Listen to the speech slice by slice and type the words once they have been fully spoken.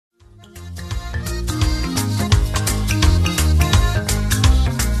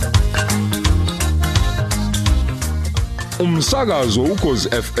Umsakazo Ukhozi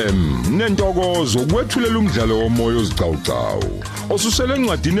FM nentokozo kwethulela umdlalo womoya ozicawucawu osusele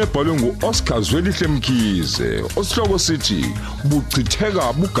encwadini ebhalwe nguOscar Zwelihle Mkhize osihloko sithi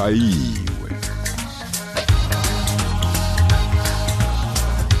Buchitheka Bugayiwe.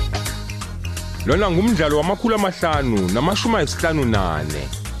 Lona ngumdlalo wamakhulu amahlanu namashumi ayisihlanu nane.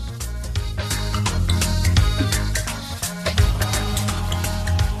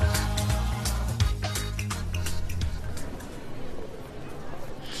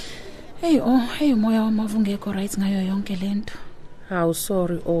 Hey moya wamavu ngekho right ngayo yonke lento. Hawu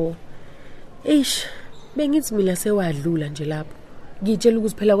sorry Eish, bengithi mina sewadlula nje lapho. Ngitshela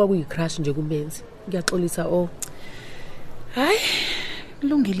ukuthi phela kwakuyicrash nje kumenzi. Ngiyaxolisa Hayi,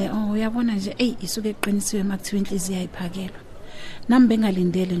 kulungile uyabona nje isuke eqinisiwe makuthiwa inhliziyo ayiphakelwa. Nami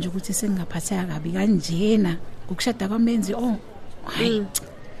bengalindele nje ukuthi sengingaphatheka kabi kanjena ngokushada kwamenzi hayi.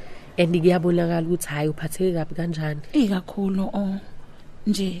 Andikuyabonakala ukuthi hayi uphatheke kabi kanjani. Kakhulu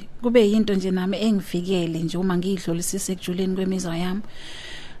nje kube yinto nje nami engifikele nje uma ngidlulisise ekujuleni kwemizwa yami.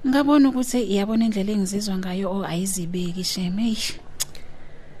 Ngabona ukuthi iyabona indlela engizizwa ngayo ayizibeki sheme.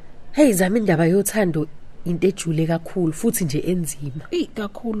 Hey zami indaba yothando into ejule kakhulu futhi nje enzima.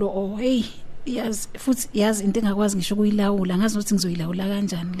 Kakhulu yazi into engakwazi ngisho ukuyilawula ngazi ukuthi ngizoyilawula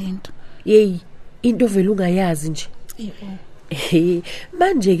kanjani lento. Into vele ungayazi nje.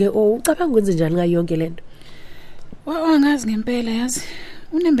 Manje ke ucabanga ukwenza njani ngayo yonke lento? Wangazi ngempela yazi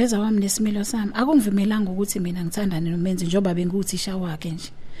unembeza wami nesimilo sami akungivumelanga ukuthi mina ngithandane nomenzi njoba benguthisha wakhe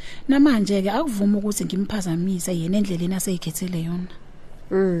nje. Namanje ke akuvuma ukuthi ngimphazamise yena endleleni aseyikhethele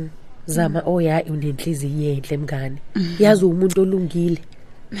yona. Zama unenhliziyo enhle mngane. Yazi umuntu olungile.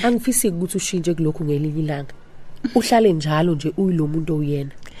 Angifisi ukuthi ushintshe kulokho ngelinye ilanga. Uhlale njalo nje uyilomuntu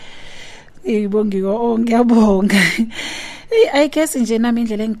oyena. Ibongiko ngiyabonga. I guess nje nami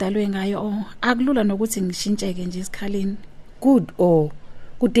indlela engidalwe ngayo akulula nokuthi ngishintsheke nje isikhaleni. Good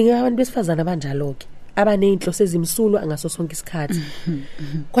kudingeka abantu besifazana abanjalo ke abanezinhloso ezimsulwa ngaso sonke isikhathi.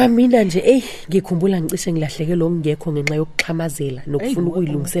 Kwamina nje ngikhumbula ngicishe ngilahleke lo ngekho ngenxa yokuxhamazela nokufuna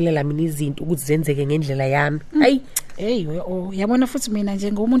ukuyilungiselela mina izinto ukuthi zenzeke ngendlela yami. Yabona futhi mina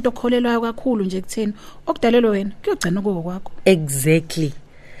nje ngomuntu okholelwayo kakhulu nje kutheni okudalelwe wena kuyogcina kuwo kwakho. Exactly.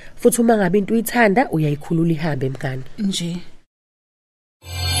 Futhi uma ngabe into uyithanda uyayikhulula ihambe emkani nje.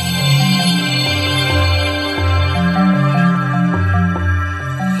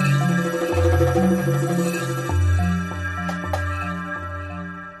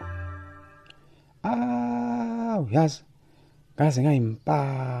 Yazi ngaze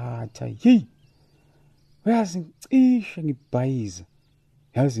ngayimpatha uyazi ngicishe ngibhayiza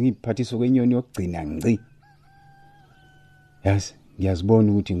yazi ngiphathisa kwenyoni yokugcina ngci. Yazi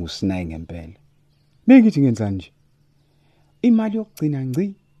ngiyazibona ukuthi ngusinayi ngempela. Bengithi ngenzani nje? Imali yokugcina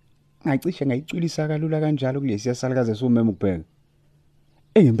ngci ngacishe ngayicwilisa kalula kanjalo kulesiya salikaze somema ukubheka.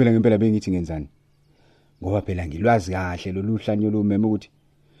 Ngempela bengithi ngenzani? Ngoba phela ngilwazi kahle loluhlanyo lomema ukuthi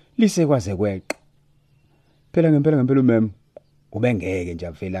lisekwaze kweqa. Phela ngempela umema ubengeke nje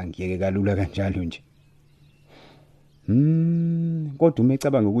avela ngiyeke kalula kanjalo nje. Kodwa uma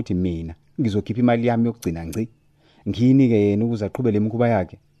ecabanga ukuthi mina ngizokhipha imali yami yokugcina ngci ngiyinike yena ukuze aqhubele imikhuba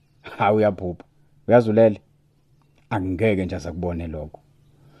yakhe. Hawu uyaphupha. Uyazulele. Angeke nje azakubone lokho.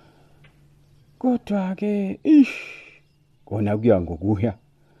 Kodwa ke kona kuya ngokuya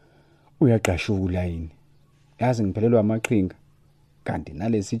uyaqashula yini. Yazi ngiphelelwa amaqhinga. Kanti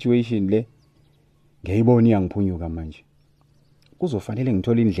nale situation le ngiyayibona iyangiphunyuka manje. Kuzofanele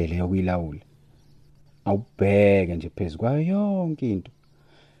ngithole indlela yokuyilawula. Awubheke nje phezulu kwayo yonke into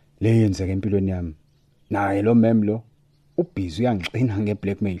le yenzeka empilweni yami. Naye lo mem lo ubhizi uyangixina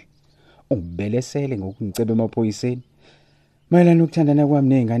ngeblackmail. Ungibelesele ngokungicebe emaphoyiseni. Mayelana nokuthandana kwami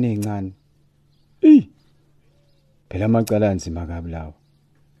nezingane ezincane. Phela amacala anzima kabi lawo.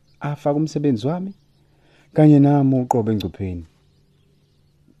 Afaka umsebenzi wami kanye nami uqobo engcupheni.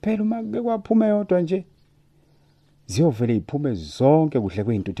 Phela uma kwaphuma yodwa nje ziyovele iphume zonke kuhle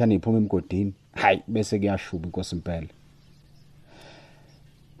kweintuthane iphuma emgodini. Hayi bese kuyashuba inkosi impela.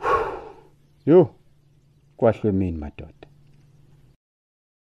 Kwahlwe mina madoda.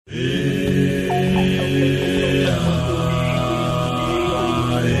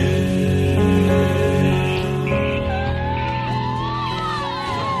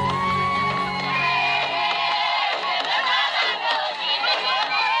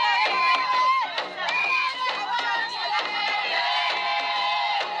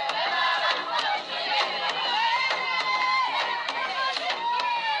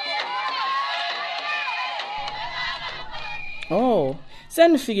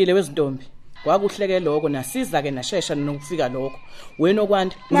 Senifikile wezintombi. Kwakuhleke lokho nasiza ke nashesha nokufika lokho. Wena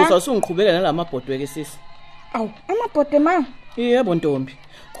okwanda uzosa usungiqhubeka nalamabhodwe ke sisi. Awu, amabhode ma. Yebo Ntombi.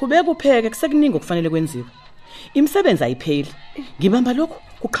 Qhubeka upheke kusekuningi okufanele kwenziwe. Imisebenzi ayipheli. Ngibamba lokho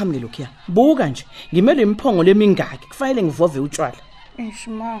kuqhamuke lokho ya. Buka nje, ngimele imphongo lemingaki kufanele ngivove utshwala.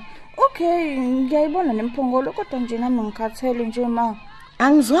 Ma. Okay, ngiyayibona nemphongolo kodwa nje nami ngikhathele nje ma.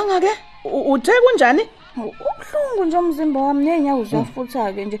 Angizwanga ke? Uthe kunjani? Ubuhlungu nje umzimba wami nenyawo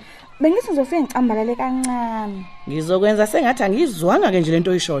ziyafutha ke nje. Bengithi ngizofika ngicambalale kancane. Ngizokwenza sengathi angizwanga ke nje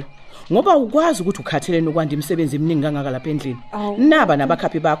lento oyishoyo. Ngoba ukwazi ukuthi ukhathele nokwanda imisebenzi eminingi kangaka lapha endlini. Naba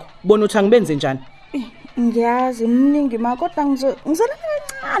nabakhaphi bakho, bona uthi angibenze njani? Ngiyazi mningi ma kodwa ngizolala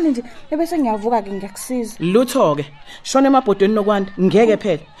kancane nje bese ngiyavuka ke ngiyakusiza. Lutho ke, shona emabhodweni nokwanda ngeke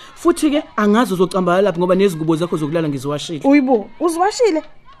phela. Futhi ke angazi uzocambalala lapha ngoba nezingubo zakho zokulala ngiziwashile. Uyibo, uziwashile?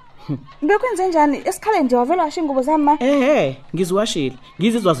 Bekwenze njani? Esikhaleni nje wavela washa ingubo zami ma? Ngiziwashile.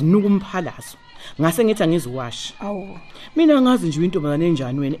 Ngizizwa zinuka umphalazo. Ngase ngithi angiziwashi. Awu. Mina ngazi nje intombazane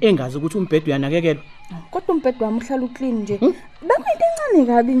enjani wena engazi ukuthi umbhedo uyanakekelwa. Kodwa umbhedo wami uhlala uclean nje. Bekuyinto encane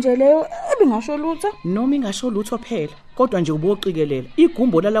kabi nje leyo ebingasho lutho. Noma ingasho lutho phela, kodwa nje uboqikelela.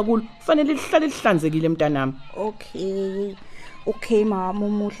 Igumbo lala kulo kufanele lihlale lihlanzekile mntanami. Okay mama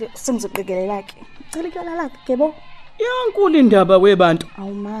umuhle sengizoqikelela ke. Cela ikalala ke bo. Yankulu indaba webantu.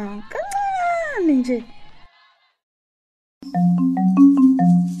 Awu ma, kancane nje.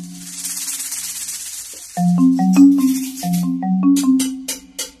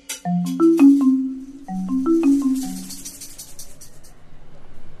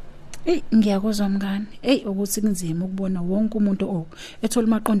 Ngiyakuzwa mngani. Ukuthi kunzima ukubona wonke umuntu ethola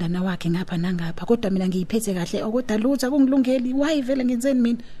maqondana wakhe ngapha nangapha kodwa mina ngiyiphethe kahle kodwa lutho akungilungeli. Why vele ngenzeni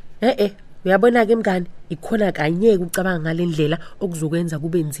mina? Uyabona ke mngani, ikhona kanye ukucabanga ngalendlela okuzokwenza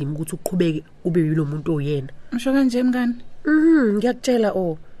kube nzima ukuthi uqhubeke ube yilo muntu oyena. Usho kanje mngani? Ngiyakutshela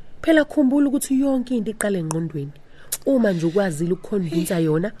phela khumbula ukuthi yonke into iqala engqondweni. Uma nje ukwazile ukukhonvinsa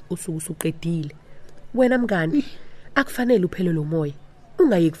yona usuku usuqedile. Wena mngani, akufanele uphele lo moya.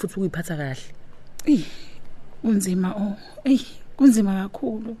 Ungayeki futhi ukuyiphatha kahle. Unzima kunzima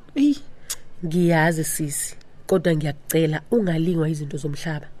kakhulu. Ngiyazi sisi, kodwa ngiyakucela ungalingwa izinto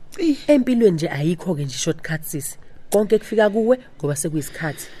zomhlaba. Empilweni nje ayikho ke nje shortcut sisi. Konke kufika kuwe ngoba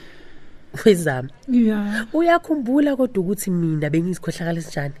sekuyisikhathi. Wezami. Uyakhumbula kodwa ukuthi mina bengisikhohlakala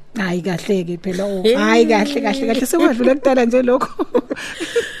esinjani? Hayi kahle ke phela hayi kahle sekwadlula kudala nje lokho.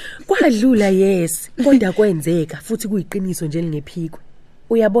 Kwadlula yes, kodwa kwenzeka futhi kuyiqiniso nje lingephiko.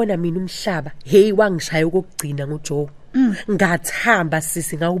 Uyabona mina umhlaba wangishaya ukugcina ngoJoe. Ngathamba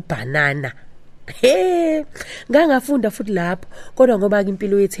sisi ngawubanana. Ngangafunda futhi lapho kodwa ngoba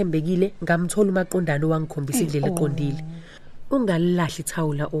impilo yethembekile ngamthola umaqondano wangikhombisa indlela eqondile. Ungalilahli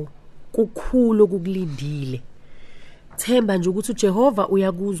ithawula kukhulu okukulindile. Themba nje ukuthi uJehova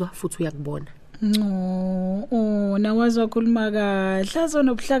uyakuzwa futhi uyakubona. Nawazi wakhuluma kahle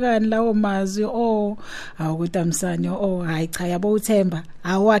azonobuhlakani lawo mazwi awukuthi msanye hayi cha yabo uThemba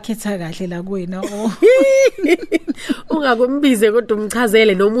awakhetha kahle la kuwena Ungakumbize kodwa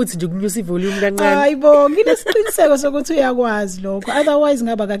umchazele noma uthi nje kunyusa ivolume kancane. Hayibo nginesiqiniseko sokuthi uyakwazi lokho otherwise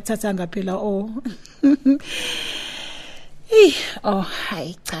ngaba akuthathanga phela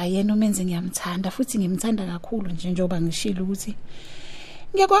hayi cha yena umenze ngiyamthanda futhi ngimthanda kakhulu nje njoba ngishilo ukuthi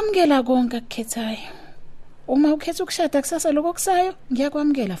ngiyakwamukela konke akukhethayo. Uma ukhetha ukushada kusasa lokho kusayo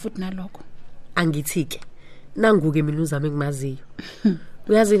ngiyakwamukela futhi nalokho. Angithike nanguke mina uzame ngimaziyo.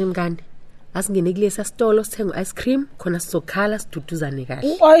 Uyazini mngani, asingene kulesa sitolo sithenga ice cream khona sizokhala siduduzane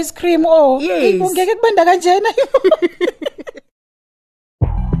kahle. Ice cream ungeke kubanda kanjena.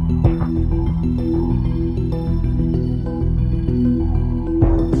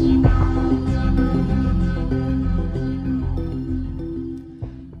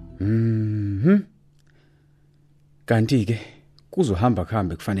 Kanti ke kuzohamba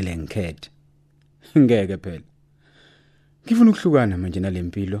kuhambe kufanele ngikhethe. Ngeke phela. Ngifuna ukuhlukana manje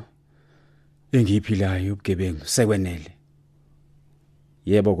nalempilo engiyiphilayo ubugebengu sekwenele.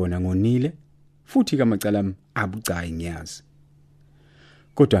 Yebo kona ngonile futhi kamacala ami abucayi ngiyazi.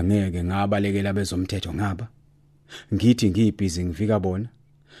 Kodwa ngeke ngabalekela bezomthetho ngaba. Ngithi ngiyibhizi ngifika bona.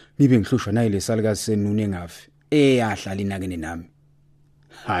 Nibe ngihlushwa nayi lesalukazi senune ngafi. Eyahlala inakene nami.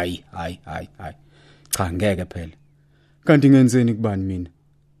 Hayi. Cha ngeke phela. Kanti ngenzeni kubani mina?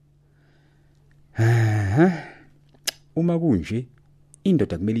 Uma kunje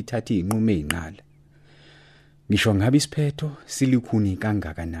indoda kumele ithathe izinqumo ezinqala. Ngisho ngabe isiphetho silikhuni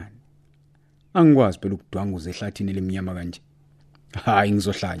kangakanani. Angikwazi phela ukudwanguza ehlathini leminyama kanje. Hayi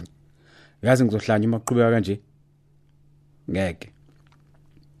ngizohlanya. Yazi ngizohlanya uma kuqhubeka kanje. Ngeke.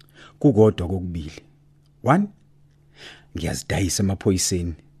 Kukodwa kokubili. 1 ngiyazidayisa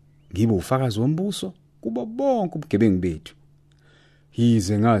emaphoyiseni. Ngibe ufakazi wombuso kuba bonke ubugebengu bethu.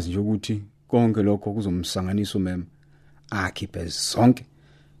 Yize ngazi nje ukuthi konke lokho kuzomsanganisa umema akhiphe zonke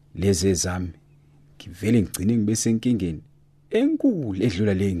lezi ezami ngivele ngigcine ngibe senkingeni enkulu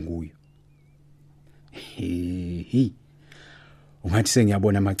edlula le nguyo. Hi ungathi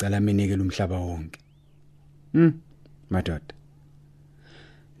sengiyabona amacala amenekela umhlaba wonke. Madoda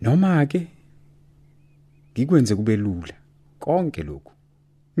noma ke ngikwenze kube lula konke lokhu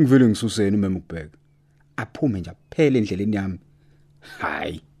ngivele ngisuseni umema ukubheka aphume nje aphele endleleni yami.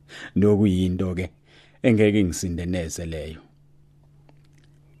 Hayi nokuyinto ke engeke ngisinde neze leyo.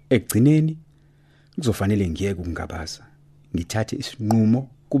 Ekugcineni kuzofanele ngiyeke ukungabaza ngithathe isinqumo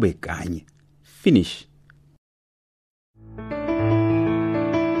kube kanye finish.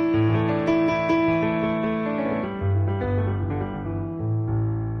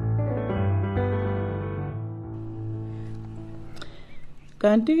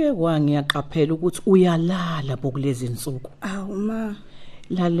 Kanti ke kwangiyaqaphela ukuthi uyalala bokulezi insuku. Awu ma,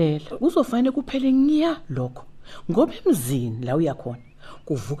 Lalela, uzofanele kuphele ngiya lokho. Ngoba emzini la uyakhona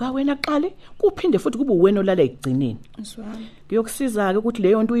kuvuka wena qale kuphinde futhi kube wena olala egcineni. Swami. Kuyokusiza ke ukuthi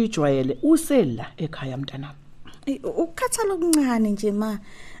leyo nto uyijwayele usela ekhaya mntanami. Ukukhathala okuncane nje ma.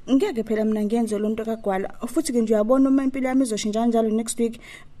 Ngeke phela mina ngiyenze lonto kagwala. Futhi ke nje uyabona uma impilo yami izoshintsha njalo next week.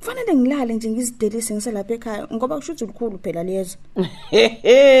 Kufanele ngilale nje ngizidelise ngiselapha ekhaya ngoba kushuthi ulikhulu phela lezo.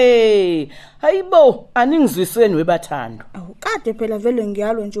 Hayibo, aningizwiseni webathando. Awu kade phela vele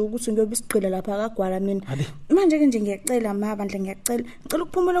ngiyalo nje ukuthi ngiyobe isigqila lapha kagwala mina. Manje ke nje ngiyacela mabandla ngiyacela. Ngicela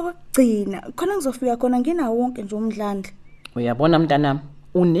ukuphumula kokugcina. Khona ngizofika khona nginawo wonke nje umdlandla. Uyabona mntanami,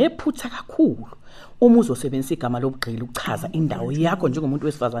 unephutha kakhulu. Uma uzosebenzisa igama lobugqili ukuchaza indawo yakho njengomuntu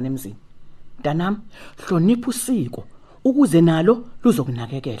wesifazane emzini. Mntanami, hlonipha usiko ukuze nalo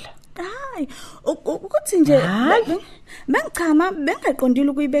luzokunakekela. Hayi, ukuthi nje bengichama bengaqondile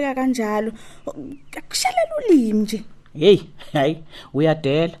ukuyibeka kanjalo. Akushelela ulimi nje. Hayi,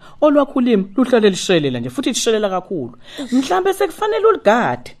 uyadela. Olwakho ulimi luhlale lishelela nje futhi lishelela kakhulu. Mhlambe sekufanele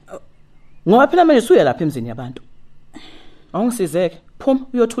uligade. Ngoba phela manje suya lapha emzini yabantu. Awungisizeke. Phuma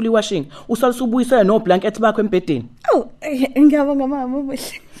uyothula iwashing. Usalisa ubuyisela no blanket bakho embedeni. Oh, ngiyabonga mama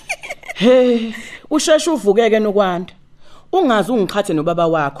ubuhle. Usheshe uvukeke nokwanda. Ungazi ungixhathe nobaba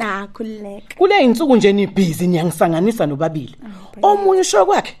wakho. Khulileka. Kule insuku nje ni busy niyangisanganisa nobabili. Omunye usho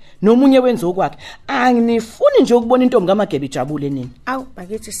kwakhe nomunye wenza okwakhe. Angifuni nje ukubona intombi kaMageba ijabule nini. Awu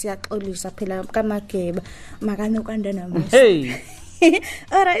bakithi siyaxolisa phela kaMageba makanokanda namuhla.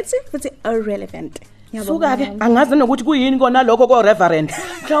 Alright, futhi irrelevant. Suka ke angazi nokuthi kuyini kona lokho ko reverend.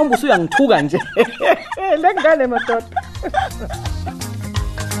 Mhlawumbe usuyangithuka nje. Lekungale madoda.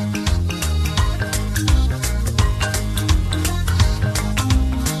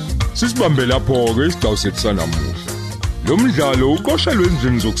 Sisibambe lapho ke isigcawu sethu sanamuhla. Lo mdlalo uqoshelwe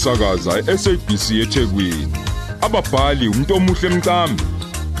endlini zokusakaza eSABC eThekwini. Ababhali umuntu omuhle emcambi,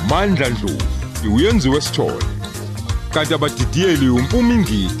 Mandla Ndlovu, uyenziwe Sithole. Kanti abadidiyeli uMpumi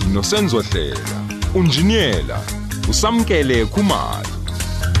Ngidi noSenzo Hlela. Unjiniyela uSamkele Khumalo.